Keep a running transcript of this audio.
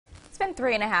been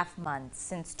 3.5 months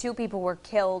since 2 people were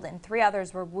killed and 3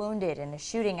 others were wounded in a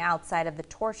shooting outside of the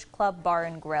Torch Club Bar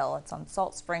and Grill. It's on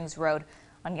Salt Springs Road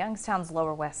on Youngstown's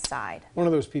Lower West Side. One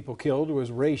of those people killed was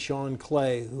Rayshawn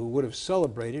Clay, who would have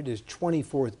celebrated his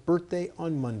 24th birthday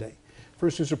on Monday.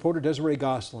 First News reporter Desiree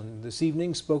Gosselin this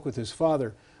evening spoke with his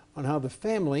father on how the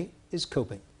family is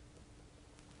coping.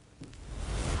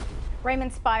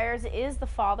 Raymond Spires is the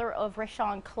father of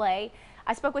Rayshawn Clay.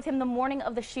 I spoke with him the morning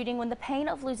of the shooting when the pain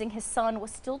of losing his son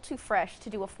was still too fresh to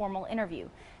do a formal interview.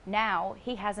 Now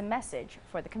he has a message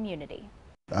for the community.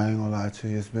 I ain't gonna lie to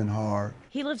you, it's been hard.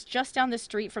 He lives just down the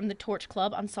street from the Torch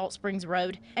Club on Salt Springs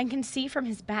Road and can see from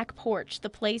his back porch the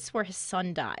place where his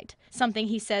son died. Something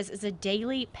he says is a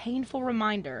daily, painful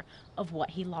reminder of what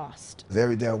he lost.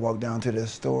 Every day I walk down to that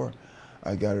store,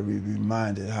 I gotta be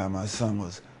reminded how my son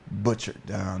was butchered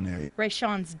down there.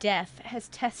 Rayshawn's death has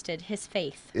tested his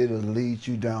faith. It'll lead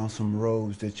you down some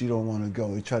roads that you don't want to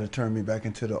go. It try to turn me back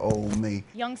into the old me.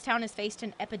 Youngstown has faced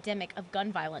an epidemic of gun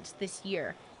violence this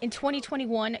year. In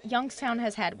 2021, Youngstown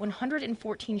has had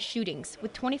 114 shootings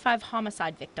with 25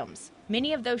 homicide victims.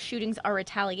 Many of those shootings are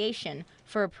retaliation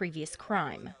for a previous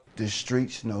crime. The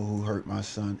streets know who hurt my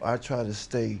son. I try to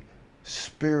stay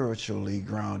spiritually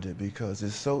grounded because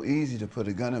it's so easy to put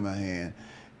a gun in my hand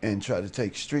and try to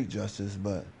take street justice,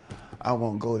 but I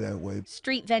won't go that way.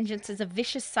 Street vengeance is a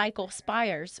vicious cycle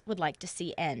Spires would like to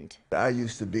see end. I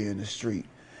used to be in the street,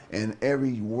 and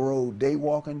every road they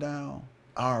walking down,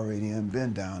 I already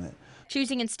been down it.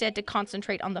 Choosing instead to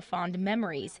concentrate on the fond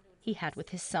memories he had with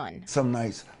his son. Some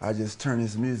nights I just turn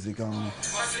his music on,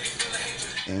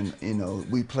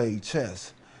 and we played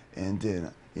chess, and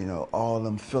then all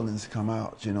them feelings come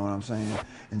out, you know what I'm saying?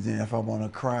 And then if I want to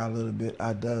cry a little bit,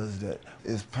 I does that.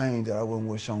 It's pain that I wouldn't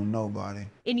wish on nobody.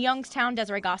 In Youngstown,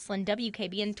 Desiree Gosselin,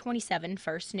 WKBN 27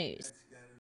 First News.